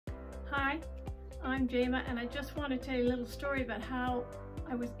Hi, I'm Jema, and I just want to tell you a little story about how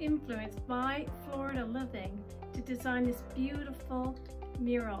I was influenced by Florida living to design this beautiful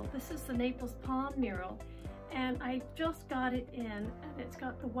mural. This is the Naples palm mural, and I just got it in, and it's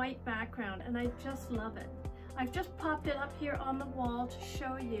got the white background, and I just love it. I've just popped it up here on the wall to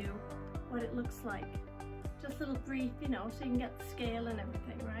show you what it looks like. Just a little brief, so you can get the scale and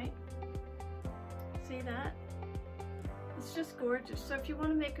everything, right? See that? It's just gorgeous. So if you want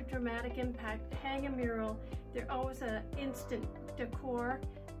to make a dramatic impact, hang a mural. They're always an instant decor,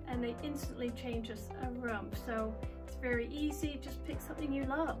 and they instantly change a room. So it's very easy. Just pick something you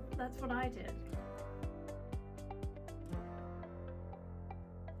love. That's what I did.